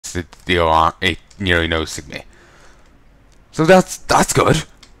since the alarm, it nearly noticed me. So that's good.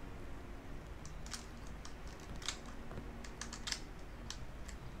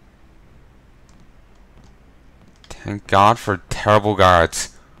 Thank God for terrible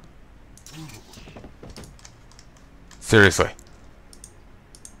guards. Seriously.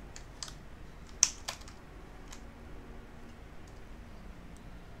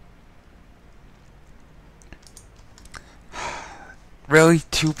 Really?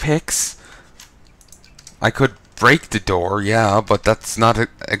 2 picks? I could break the door, yeah, but that's not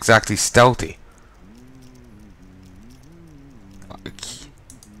exactly stealthy.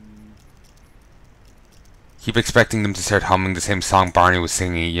 Keep expecting them to start humming the same song Barney was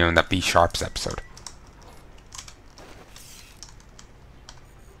singing, in that B Sharps episode.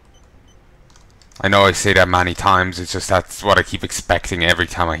 I know I say that many times, it's just that's what I keep expecting every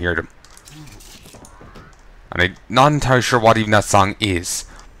time I hear them. And I'm not entirely sure what even that song is.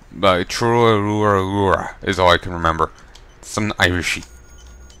 But Trua is all I can remember. Some Irishy.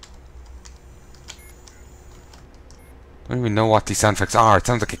 I don't even know what these sound effects are. It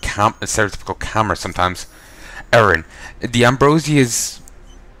sounds like a stereotypical camera sometimes. Erin, the Ambrosia has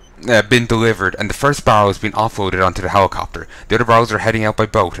been delivered, and the first barrel has been offloaded onto the helicopter. The other barrels are heading out by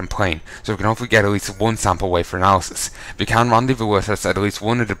boat and plane, so we can hopefully get at least 1 sample away for analysis. If you can, rendezvous with us at least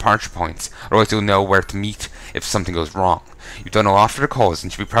 1 of the departure points, otherwise you'll know where to meet if something goes wrong. You've done a lot for the cause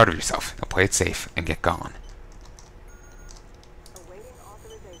and should be proud of yourself. Now play it safe and get gone. Awaiting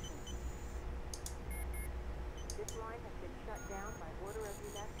authorization. This line has been shut down by order of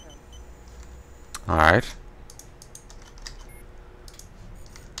UNESCO. Alright.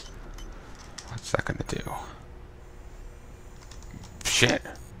 What's that gonna do? Shit.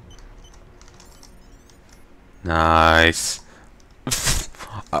 Nice.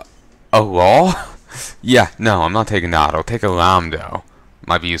 A law? Yeah, no, I'm not taking that. I'll take a lamb though.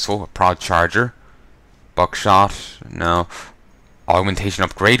 Might be useful. A prod charger. Buckshot. No. Augmentation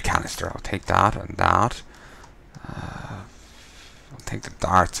upgrade canister. I'll take that and that. I'll take the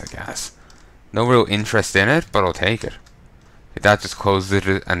darts, I guess. No real interest in it, but I'll take it. Okay, that just closes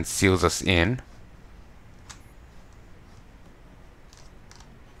it and seals us in.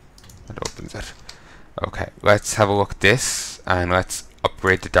 That opens it. Okay, let's have a look at this and let's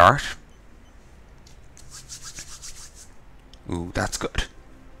upgrade the dart. Ooh, that's good.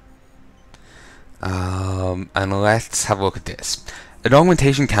 And let's have a look at this. An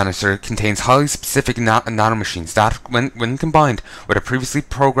augmentation canister contains highly specific nanomachines that, when combined with a previously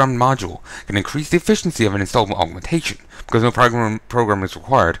programmed module, can increase the efficiency of an installed augmentation. Because no program is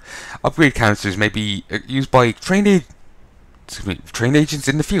required, upgrade canisters may be used by trained agents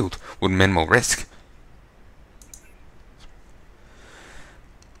in the field with minimal risk.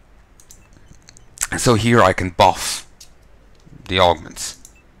 So here I can buff the augments,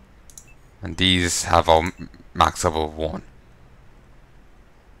 and these have a max level of 1.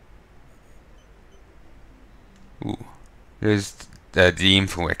 Ooh, here's the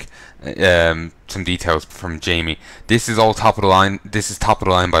infowick. Some details from Jamie. This is all top of the line. This is top of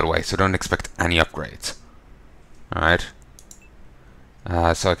the line, by the way, so don't expect any upgrades. Alright.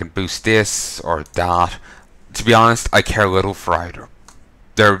 So I can boost this or that. To be honest, I care little for either.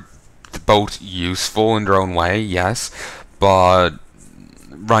 They're both useful in their own way, yes, but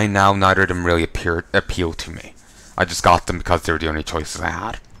right now neither of them really appeal to me. I just got them because they were the only choices I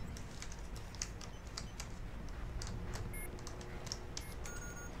had.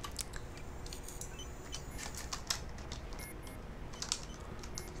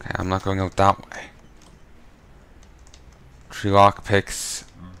 Okay, I'm not going out that way. 3 lockpicks,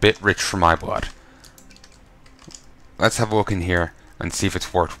 bit rich for my blood. Let's have a look in here and see if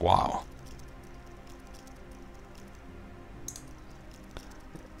it's worthwhile.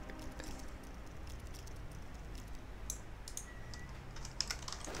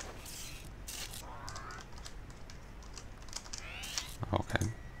 Okay.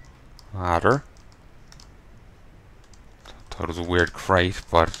 Ladder. Thought it was a weird crate,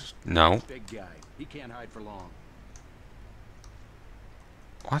 but no. Big guy. He can't hide for long.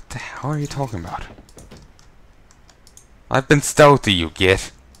 What the hell are you talking about? I've been stealthy, you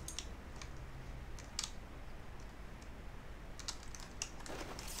git.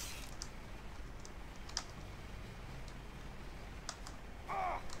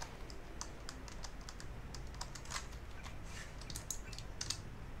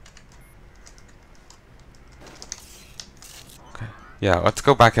 Okay. Yeah, let's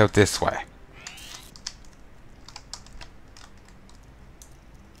go back out this way.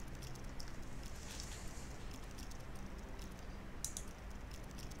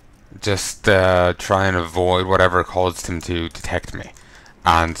 Just try and avoid whatever caused him to detect me.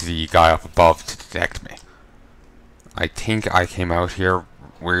 and the guy up above to detect me. I think I came out here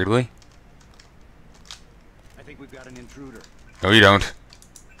weirdly. I think we've got an intruder. No, you don't.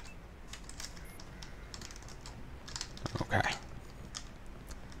 Okay.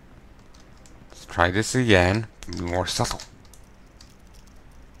 Let's try this again. Be more subtle.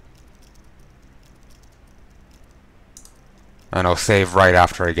 And I'll save right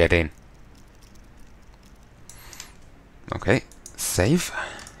after I get in. Okay, save.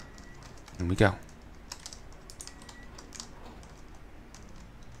 In we go.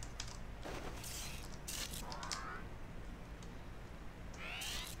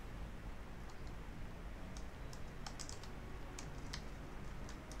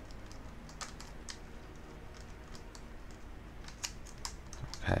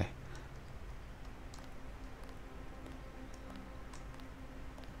 Okay.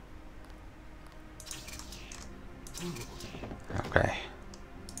 Okay.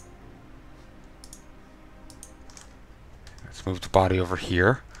 Let's move the body over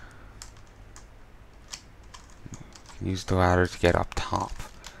here. Use the ladder to get up top.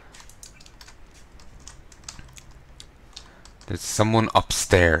 There's someone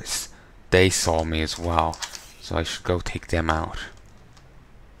upstairs. They saw me as well, so I should go take them out.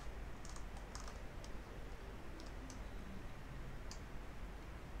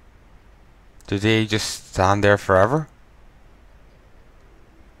 Did they just stand there forever?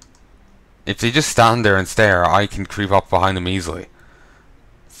 If they just stand there and stare, I can creep up behind them easily.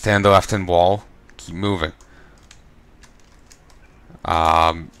 Stay on the left-hand wall, keep moving.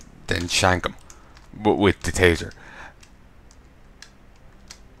 Then shank them. But with the taser.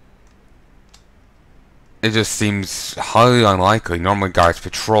 It just seems highly unlikely. Normally guards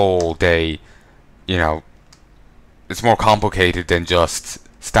patrol, they, you know, it's more complicated than just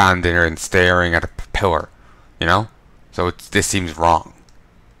standing there and staring at a pillar, you know? So this seems wrong.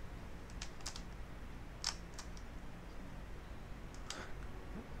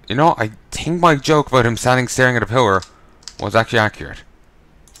 You know, I think my joke about him standing staring at a pillar was actually accurate.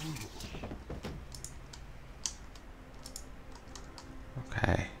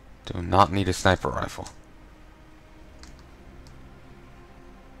 Okay, do not need a sniper rifle.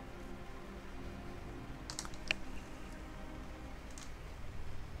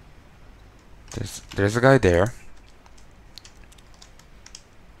 There's a guy there.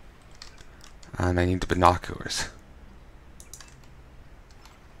 And I need the binoculars.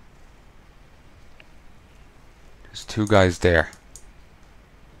 There's two guys there.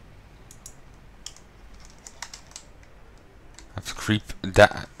 I have to creep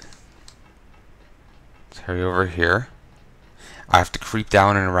that. Let's hurry over here. I have to creep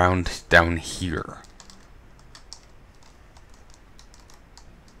down and around down here.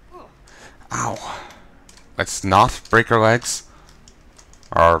 Ow. Let's not break our legs.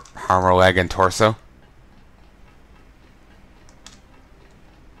 Or harm our leg and torso.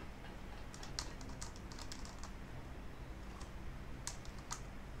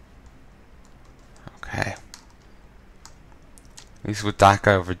 Okay. At least with that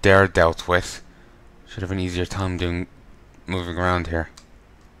guy over there dealt with, should have an easier time moving around here.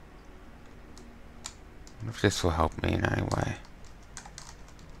 I wonder if this will help me in any way.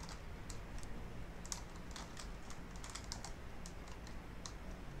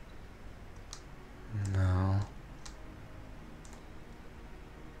 No.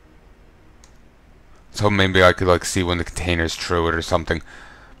 So maybe I could like see when the container's through it or something.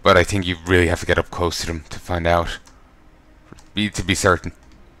 But I think you really have to get up close to them to find out. To be certain.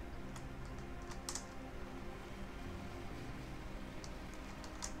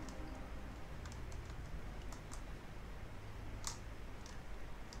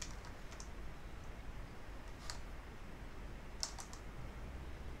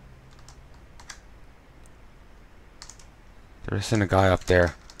 There isn't a guy up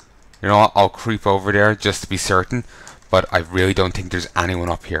there. You know what? I'll creep over there just to be certain. But I really don't think there's anyone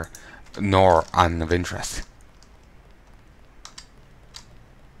up here. Nor anyone of interest.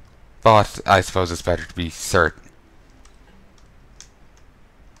 But I suppose it's better to be certain.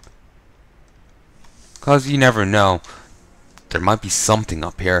 Because you never know. There might be something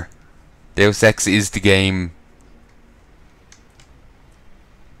up here. Deus Ex is the game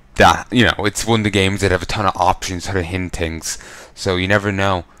that, you know, it's one of the games that have a ton of options how to hint things. So you never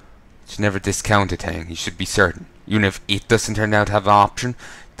know. You should never discount a thing. You should be certain. Even if it doesn't turn out to have an option,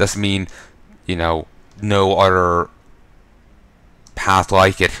 doesn't mean, you know, no other path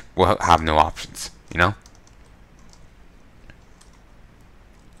like it will have no options, you know?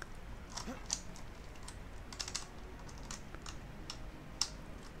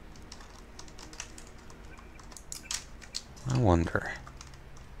 I wonder.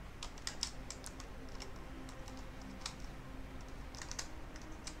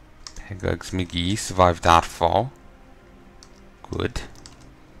 Okay, Gugs McGee survived that fall. Good.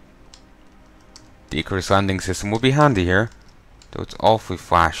 The Icarus landing system will be handy here, though it's awfully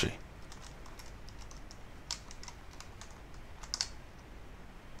flashy.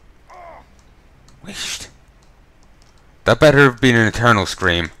 Wished. That better have been an eternal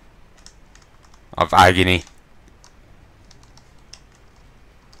scream of agony.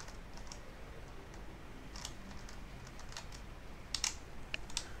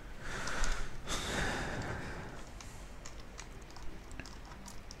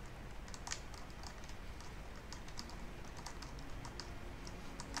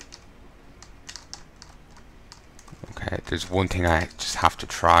 Okay, there's one thing I just have to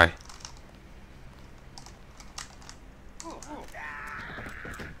try.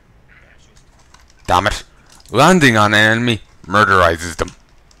 Damn it. Landing on an enemy murderizes them.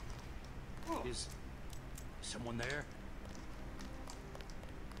 Is someone there?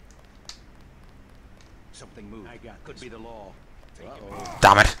 Something moved. Could be the law.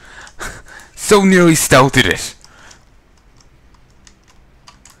 Damn it. So nearly stealthed it.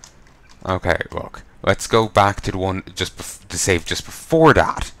 Okay, look. Let's go back to the one the save just before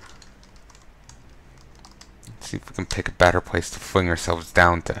that. Let's see if we can pick a better place to fling ourselves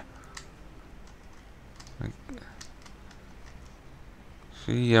down to.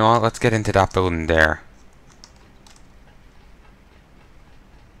 So, you know what, let's get into that building there.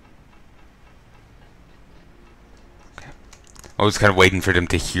 Okay. I was kind of waiting for them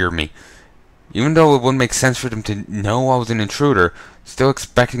to hear me. Even though it wouldn't make sense for them to know I was an intruder, still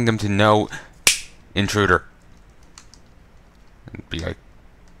expecting them to know intruder. And be like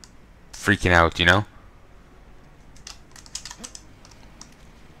freaking out, you know?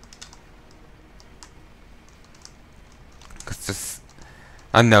 Cause this,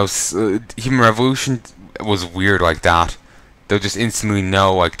 I don't know, Human Revolution was weird like that. They'll just instantly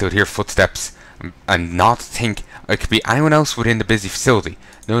know, like they'll hear footsteps and not think it could be anyone else within the busy facility.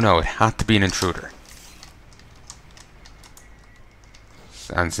 No, it had to be an intruder.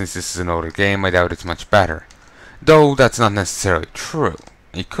 And since this is an older game, I doubt it's much better. Though that's not necessarily true.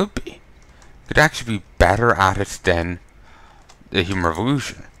 It could be. It could actually be better at it than the Human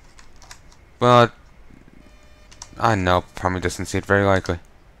Revolution. But I don't know, probably doesn't see it very likely.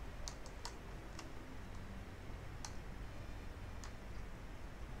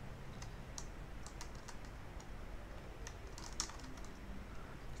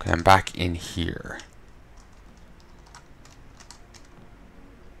 Okay, I'm back in here.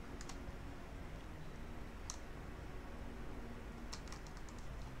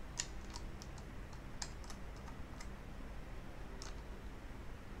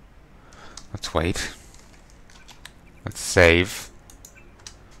 Let's wait. Let's save.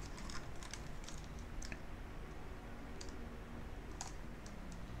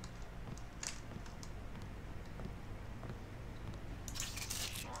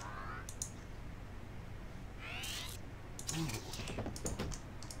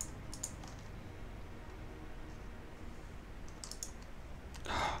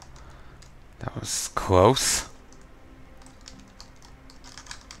 That was close.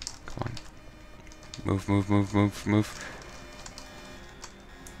 Come on. Move.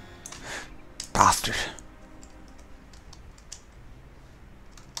 Bastard.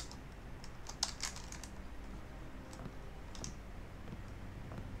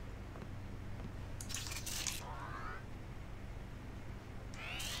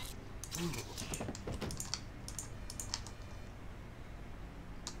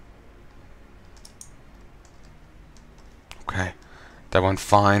 Okay, that went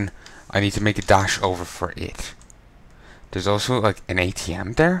fine. I need to make a dash over for it. There's also like an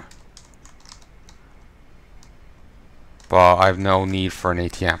ATM there, but I have no need for an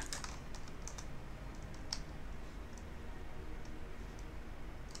ATM.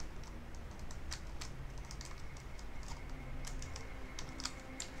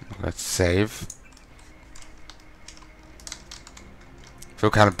 Let's save. Feel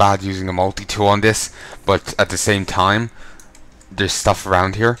kind of bad using a multi-tool on this, but at the same time, there's stuff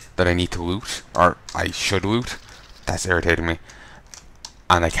around here that I need to loot, or I should loot. That's irritating me,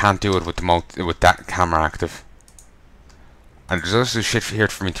 and I can't do it with the with that camera active. And there's also shit here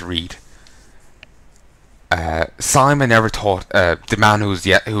for me to read. Simon never taught the man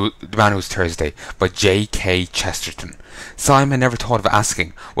who's Thursday by J.K. Chesterton. Simon never thought of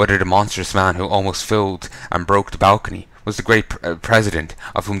asking whether the monstrous man who almost filled and broke the balcony was the great president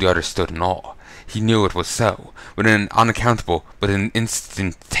of whom the others stood in awe. He knew it was so, with an unaccountable but an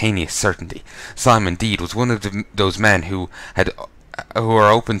instantaneous certainty. Simon, indeed, was one of those men who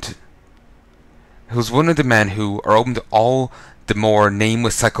who's one of the men who are open to all the more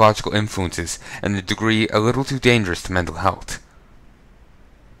nameless psychological influences and a degree a little too dangerous to mental health.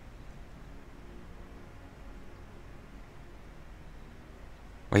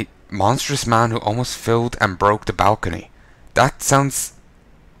 Wait, monstrous man who almost filled and broke the balcony. That sounds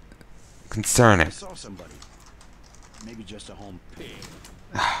concerning. I saw somebody. Maybe just a home pig.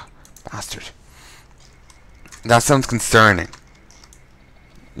 Bastard. That sounds concerning.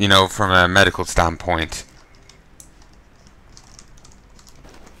 You know, from a medical standpoint.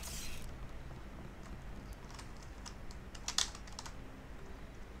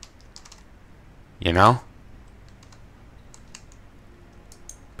 You know?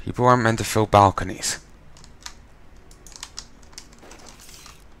 People aren't meant to fill balconies.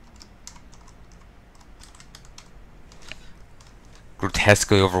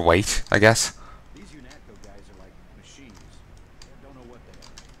 Grotesquely overweight, I guess. These UNATCO guys are like machines. I don't know what they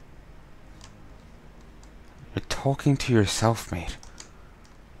are. You're talking to yourself, mate.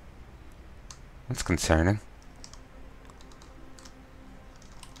 That's concerning.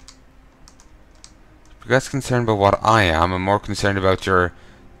 If you're less concerned about what I am, I'm more concerned about your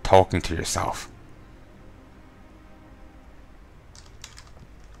talking to yourself.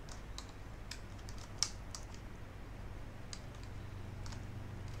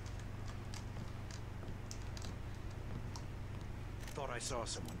 Thought I saw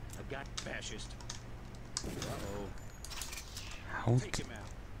someone. A guy fascist. Uh-oh. How Take him out.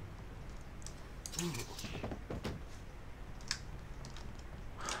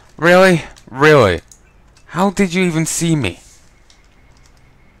 Really? Really? How did you even see me?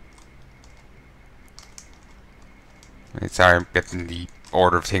 Wait, sorry, I'm getting the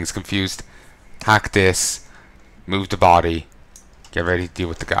order of things confused. Hack this, move the body, get ready to deal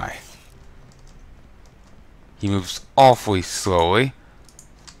with the guy. He moves awfully slowly,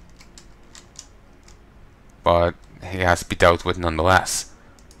 but he has to be dealt with nonetheless.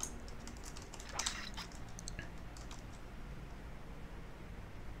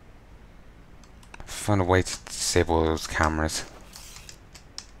 Find a way to disable those cameras.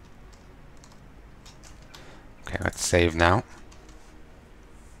 Okay, let's save now.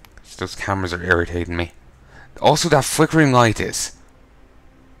 Those cameras are irritating me. Also, that flickering light is.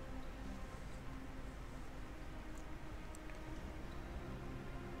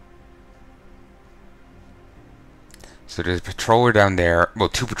 So there's a patroller down there. Well,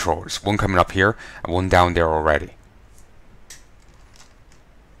 two patrollers. One coming up here and one down there already.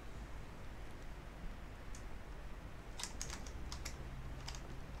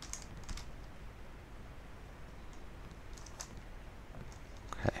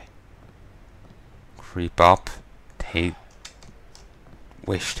 Creep up.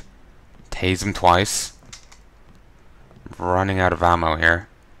 Wished. Tase him twice. I'm running out of ammo here.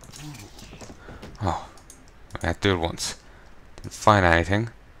 Oh. I had to do it once. Didn't find anything.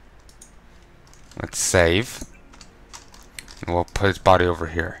 Let's save. And we'll put his body over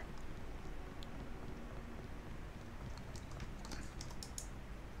here.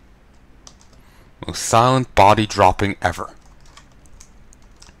 Most silent body dropping ever.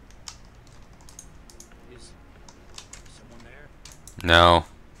 No.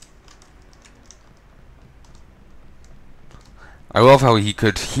 I love how he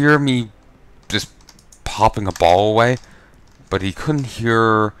could hear me just popping a ball away, but he couldn't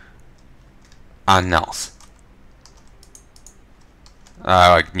hear anything else.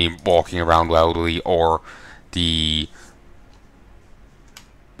 Like me walking around loudly or the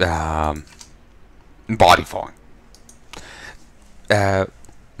body falling.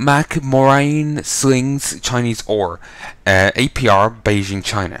 McMoraine slings Chinese ore. APR, Beijing,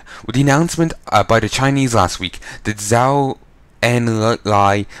 China. With the announcement by the Chinese last week that Zhao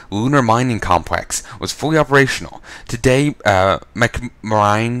Enlai lunar mining complex was fully operational, today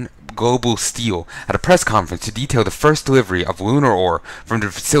McMoraine Global Steel had a press conference to detail the first delivery of lunar ore from the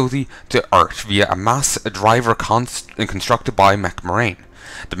facility to Earth via a mass driver constructed by McMoraine.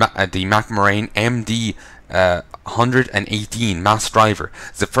 The McMoraine MD 118 mass driver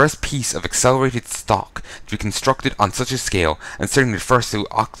is the first piece of accelerated stock to be constructed on such a scale and certainly the first to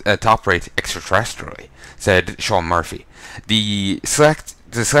operate extraterrestrially, said Sean Murphy. The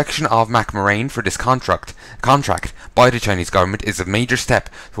selection of McMoraine for this contract by the Chinese government is a major step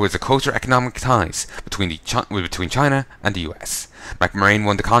towards a closer economic ties between China and the US. McMoraine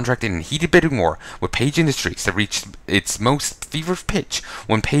won the contract in a heated bidding war with Page Industries that reached its most feverish pitch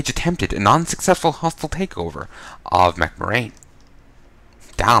when Page attempted a non-successful hostile takeover of McMoraine.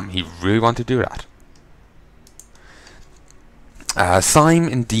 Damn, he really wanted to do that. Syme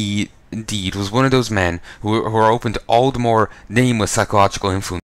indeed was one of those men who are open to all the more nameless psychological influences